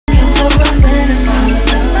for a minute,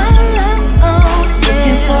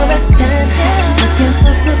 looking for attention, looking for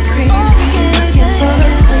supreme, looking for a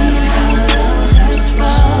queen. Just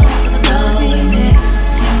roll with me, follow me.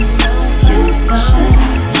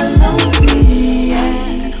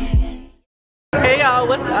 Hey y'all,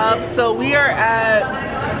 what's up? So we are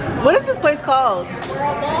at, what is this place called?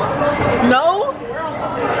 No?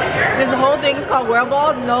 There's a whole thing, it's called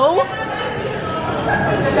Whirlball? No?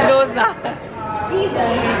 No, it's not.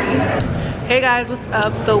 Hey guys, what's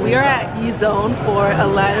up? So we are at E-Zone for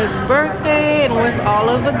Alana's birthday and with all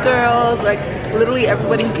of the girls, like literally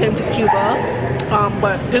everybody who came to Cuba.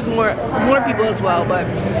 But there's more people as well, but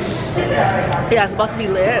yeah, it's supposed to be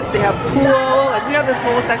lit. They have pool, like we have this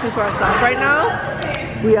whole section to ourselves right now.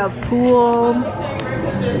 We have pool,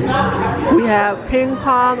 we have ping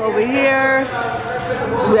pong over here,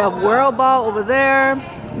 we have Whirlball over there.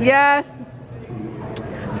 Yes.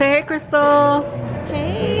 Say hey, Crystal.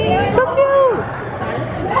 Hey. So cute.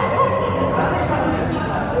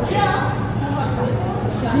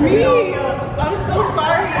 I'm so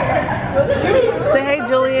sorry. Say hey,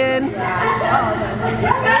 Julian.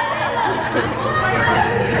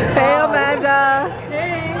 Hey, Amanda.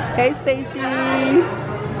 Hey. Hey, Stacy.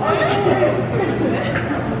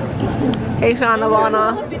 Hey, Shauna Lana.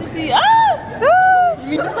 Happy to see you.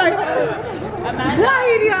 I'm sorry. Amanda.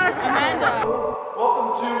 Amanda. Welcome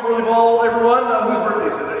to Whirly Ball, everyone. Whose birthday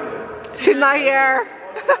is it anyway? She's not here.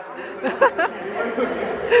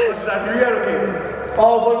 She's not here yet? Okay.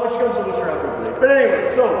 Oh, but when she comes, we'll wish her happy birthday. But anyway,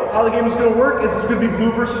 so how the game is going to work is it's going to be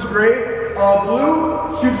blue versus gray.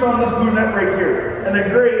 Blue shoots on this blue net right here. And then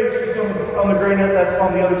gray shoots on the gray net that's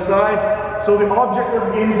on the other side. So the object of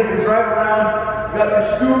the game is that you drive around, you got your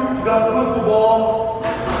scoop, you got the wiffle ball.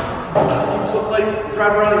 So like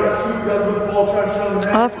drive around, you got scoop, you got the wiffle ball, try to shoot on the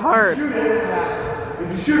net. Oh, that's hard. If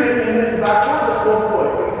you shoot it and it hits the back corner, that's 1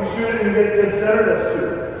 point. If you shoot it and you get it dead center, that's 2.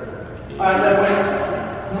 And then when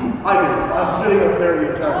I'm sitting up there the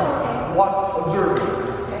entire time, observing.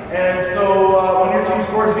 And so when your team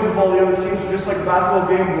scores, you can ball the other team. So just like a basketball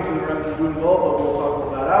game, hopefully the refs are doing well, but we'll talk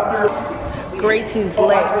about that after. Great team's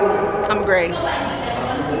late. I'm great.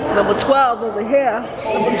 Number 12 over here.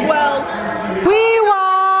 Number 12. We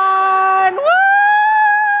won! Woo!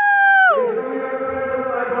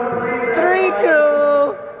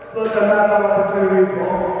 3-2. Look, I'm not having opportunities.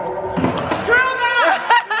 Screw that!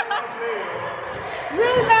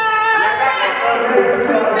 Screw that!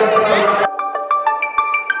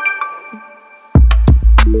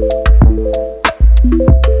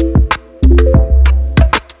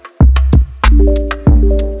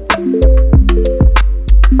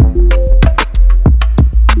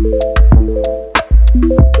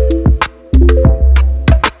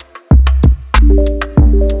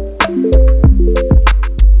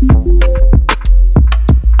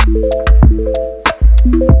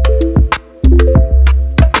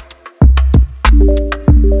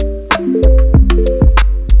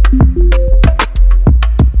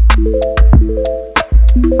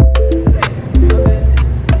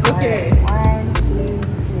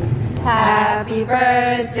 Happy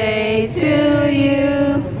birthday to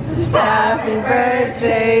you. Happy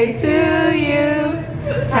birthday to you.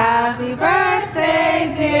 Happy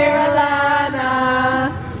birthday, dear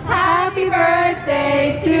Alana. Happy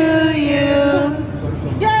birthday to you.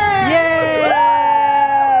 Yay!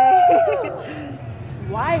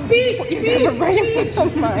 Why? Speak. You're right in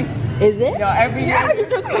front of mine. Is it? No, every year. Yeah, you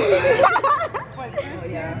just. But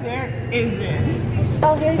there isn't.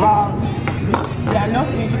 Okay. Yeah, no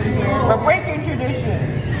speech is here. We're breaking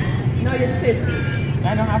tradition. No, your speech.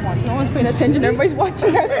 I don't have one. No one's paying attention. Everybody's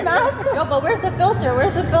watching our snap. Yo, but where's the filter?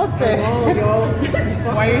 Where's the filter? Oh, yo.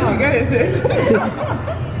 Why didn't you get it, sis?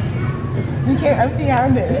 You can't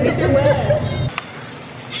empty-handed.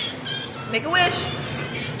 Make a wish. Make a wish.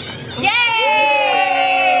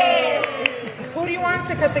 Yay! Who do you want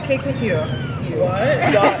to cut the cake with you? What?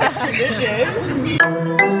 It's tradition.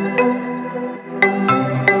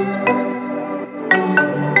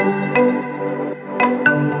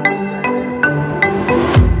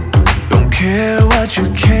 Care what you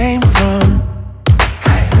came from,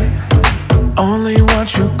 only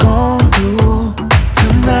what you're gon' do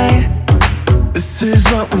tonight. This is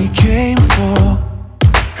what we came for.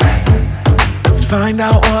 Let's find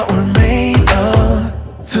out what we're made of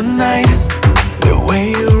tonight. The way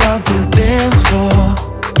you rock the dance floor,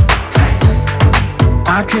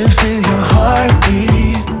 I can feel your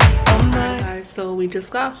heartbeat all night. Guys, so we just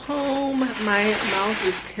got home. My mouth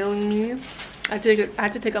is killing me. I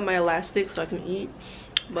had to take out my elastic so I can eat,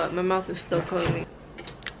 but my mouth is still killing me.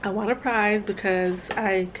 I won a prize because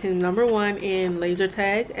I came #1 in laser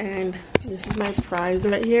tag, and this is my prize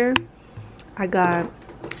right here. I got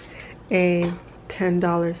a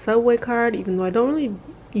 $10 Subway card, even though I don't really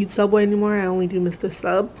eat Subway anymore. I only do Mr.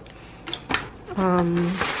 Sub. Let's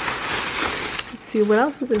see what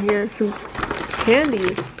else is in here. Some candy.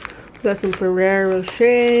 We got some Ferrero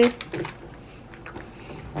Rocher.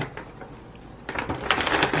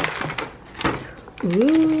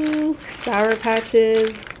 Ooh, Sour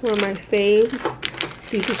Patches. One of my faves.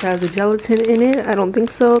 See if this has a gelatin in it. I don't think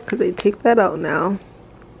so, because they take that out now.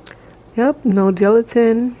 Yep, no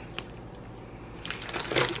gelatin.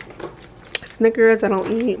 Snickers I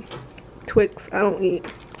don't eat. Twix I don't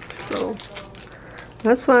eat. So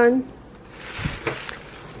that's fine.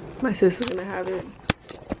 My sister's gonna have it.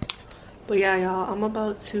 But yeah, y'all, I'm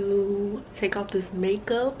about to take off this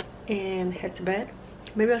makeup and head to bed.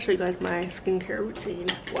 Maybe I'll show you guys my skincare routine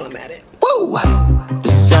while I'm at it. Woo! The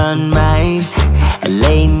sunrise,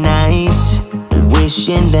 late nights,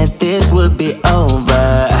 wishing that this would be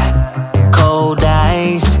over. Cold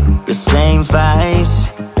ice, the same fights,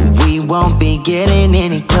 we won't be getting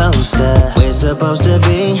any closer. We're supposed to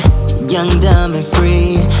be young, dumb and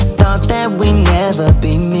free. Thought that we'd never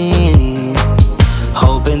be mean.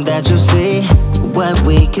 Hoping that you'll see what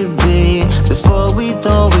we could be before we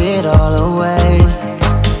throw it all away.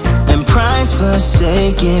 And pride's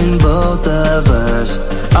forsaken both of us.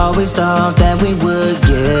 Always thought that we would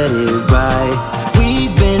get it right.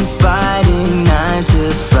 We've been fighting 9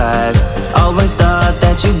 to 5. Always thought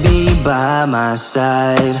that you'd be by my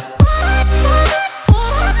side.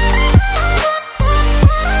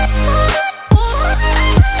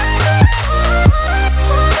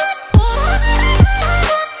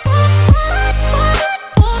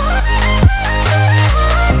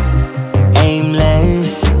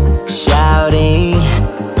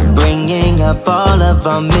 All of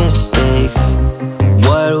our mistakes,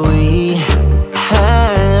 what we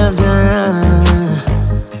have done.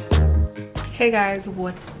 Hey guys,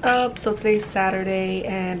 what's up? So today's Saturday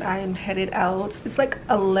and I am headed out. It's like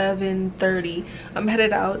 11:30. I'm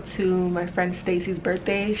headed out to my friend Stacy's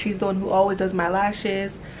birthday. She's the one who always does my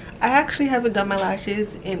lashes. I actually haven't done my lashes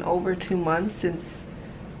in over 2 months since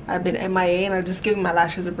I've been MIA, and I'm just giving my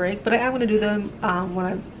lashes a break. But I am going to do them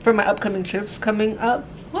for my upcoming trips coming up.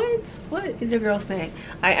 What is your girl saying?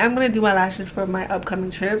 I am going to do my lashes for my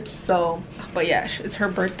upcoming trips. So, but yeah, it's her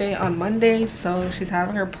birthday on Monday, so she's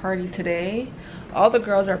having her party today. All the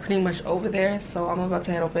girls are pretty much over there, so I'm about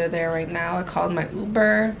to head over there right now. I called my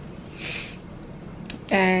Uber,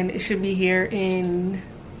 and it should be here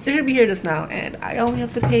just now, and I only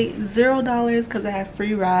have to pay $0 because I have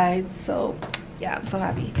free rides. So yeah, I'm so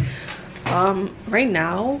happy. Right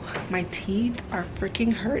now my teeth are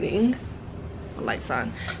freaking hurting. Lights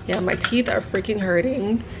on. Yeah, my teeth are freaking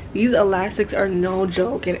hurting. These elastics are no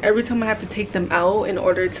joke, and every time I have to take them out in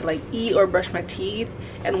order to like eat or brush my teeth,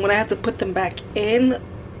 and when I have to put them back in,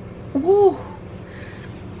 woo,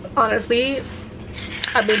 honestly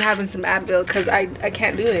I've been having some Advil because I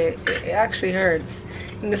can't do it. It actually hurts,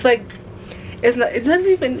 and it's like it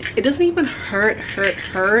doesn't even hurt.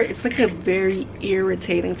 It's like a very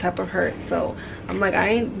irritating type of hurt. So I'm like, I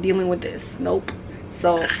ain't dealing with this. Nope.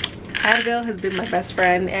 So Advil has been my best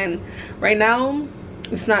friend, and right now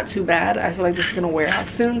it's not too bad. I feel like this is gonna wear off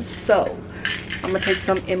soon, so I'm gonna take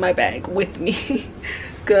some in my bag with me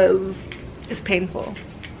because it's painful.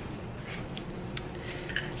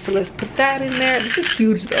 So let's put that in there. This is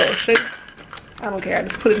huge though. I don't care, I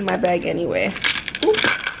just put it in my bag anyway. Ooh,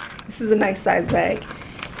 this is a nice size bag,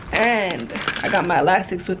 and I got my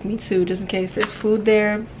elastics with me too, just in case there's food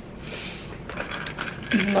there,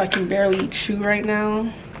 even though I can barely chew right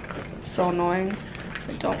now. So annoying.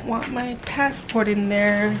 I don't want my passport in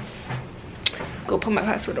there. Go put my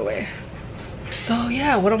passport away. So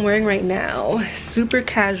yeah, what I'm wearing right now, super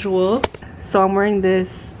casual. So I'm wearing this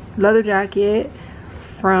leather jacket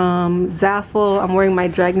from Zaful. I'm wearing my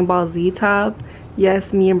Dragon Ball Z top.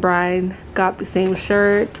 Yes, me and Brian got the same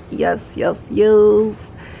shirt. Yes. And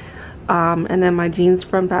then my jeans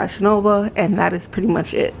from Fashion Nova, and that is pretty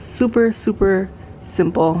much it. Super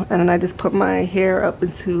simple. And then I just put my hair up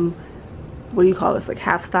into, what do you call this, like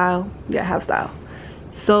half style? Yeah, half style.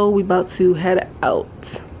 So we about to head out.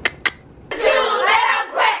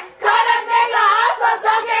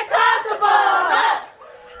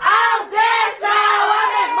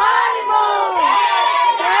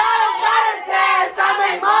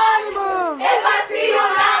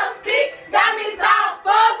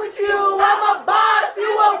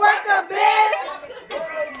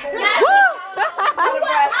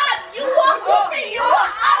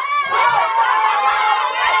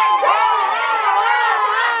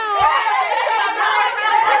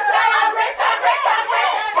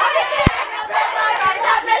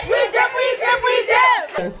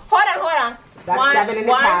 That's 7 in his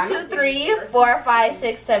 1, hand. 2, 3, 4, 5,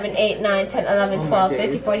 6, 7, 8, 9, 10, 11, 12,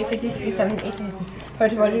 13, 14, 15, 16, 17, 18, 20,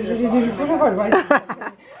 21, 22, 23,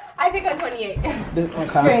 I think I'm 28.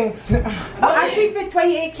 Thanks. Actually fit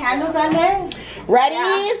 28 candles on there. Ready?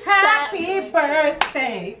 Yeah. Happy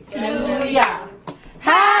birthday to ya.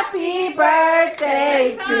 Happy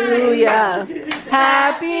birthday to ya.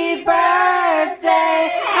 Happy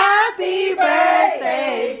birthday. Happy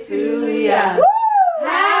birthday to ya.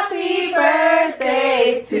 Happy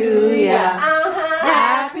birthday to ya.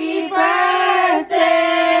 Happy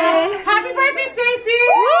birthday. Happy birthday, Stacey.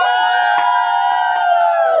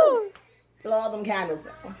 Blow all them candles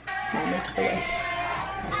out.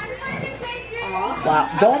 Wow,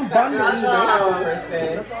 don't burn the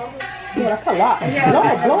either. Yeah, that's a lot. No,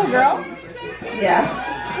 blow, girl. Yeah.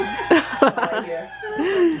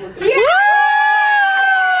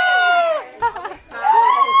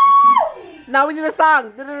 Now we need a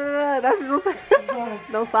song. That's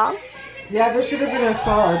no song. Yeah, there should have been a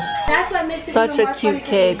song. That's what makes it Such even a more cute funny,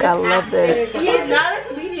 cake. I love this. He's not a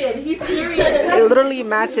comedian. He's serious. It literally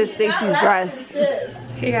matches Stacey's dress.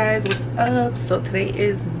 Hey guys, what's up? So today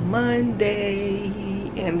is Monday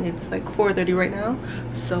and it's like 4:30 right now.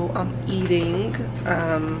 So I'm eating.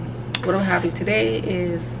 What I'm having today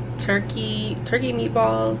is turkey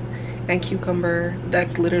meatballs and cucumber.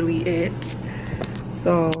 That's literally it.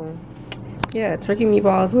 So yeah, turkey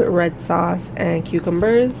meatballs with red sauce and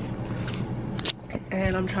cucumbers.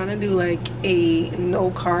 And I'm trying to do like a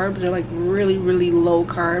no carbs or like really low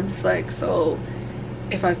carbs, like, so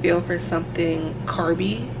if I feel for something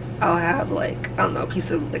carby, I'll have like, I don't know,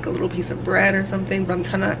 a little piece of bread or something. But I'm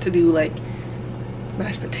trying not to do like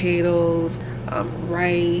mashed potatoes,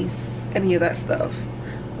 rice, any of that stuff.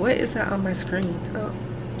 What is that on my screen? Oh.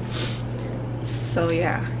 So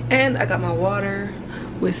yeah, and I got my water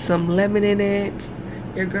with some lemon in it.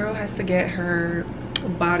 Your girl has to get her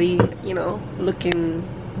body, you know, looking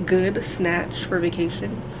good, snatch for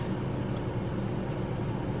vacation.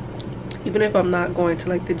 Even if I'm not going to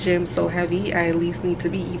like the gym so heavy, I at least need to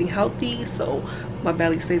be eating healthy so my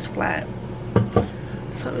belly stays flat.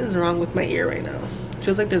 Something's wrong with my ear right now.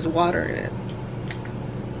 Feels like there's water in it.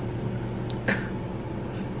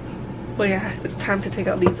 But yeah, it's time to take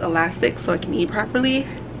out these elastics so I can eat properly.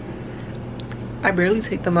 I barely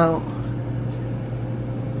take them out.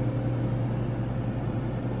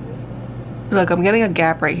 Look, I'm getting a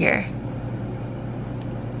gap right here.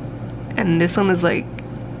 And this one is like,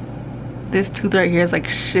 this tooth right here is like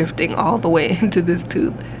shifting all the way into this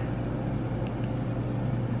tooth.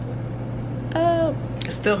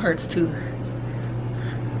 It still hurts too.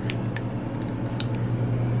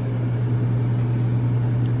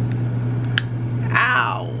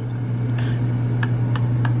 Ow.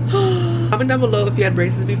 Comment down below if you had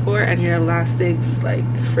braces before and your elastics like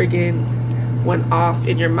friggin' went off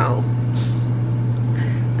in your mouth.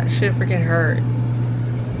 That shit freaking hurt.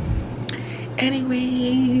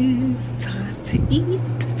 Anyways, time to eat.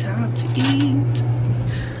 Time to eat.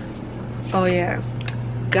 Oh yeah,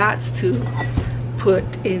 got to put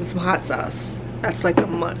in some hot sauce. That's like a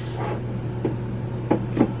must.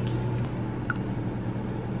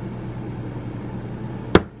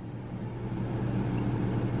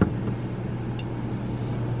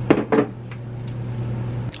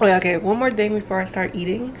 Oh yeah, okay, one more thing before I start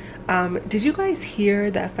eating. Did you guys hear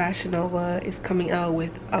that Fashion Nova is coming out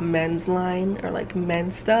with a men's line or like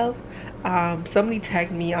men's stuff? Somebody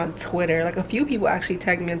tagged me on Twitter, like a few people actually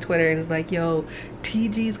tagged me on Twitter and was like, yo,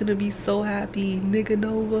 TG is gonna be so happy, Nigga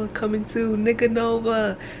Nova coming soon, Nigga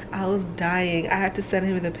Nova. I was dying. I had to send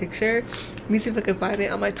him the picture. Let me see if I can find it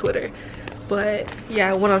on my Twitter. But yeah,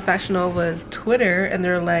 I went on Fashion Nova's Twitter and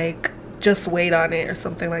they're like, just wait on it or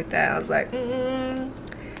something like that. I was like,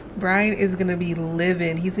 Brian is gonna be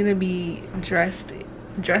living. He's gonna be dressed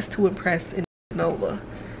to impress in Nova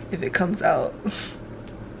if it comes out.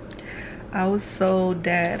 I was so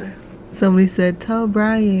dead. Somebody said, tell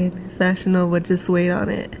Brian Fashion Nova, just wait on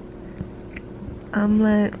it. I'm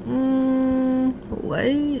like,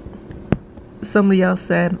 what? Somebody else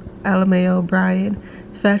said, LMAO Brian,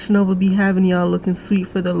 Fashion Nova be having y'all looking sweet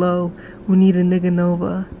for the low. We need a nigga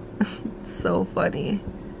Nova. So funny.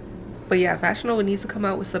 But yeah, Fashion Nova needs to come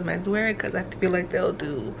out with some menswear because I feel like they'll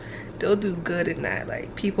do good in that.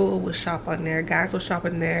 Like, people will shop on there, guys will shop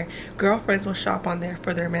on there, girlfriends will shop on there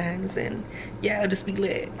for their mans, and yeah, it'll just be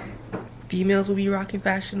lit. Females will be rocking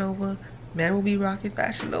Fashion Nova, men will be rocking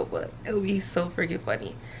Fashion Nova. It'll be so freaking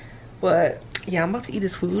funny. But yeah, I'm about to eat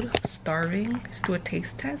this food. I'm starving. Let's do a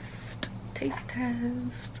taste test. Taste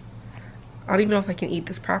test. I don't even know if I can eat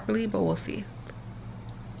this properly, but we'll see.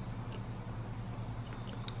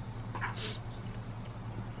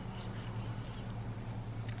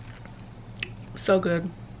 So good,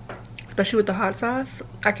 especially with the hot sauce.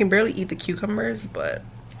 I can barely eat the cucumbers, but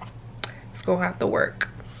it's gonna have to work.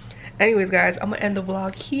 Anyways guys, I'm gonna end the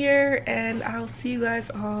vlog here and I'll see you guys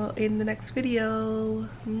all in the next video.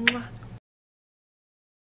 Mwah.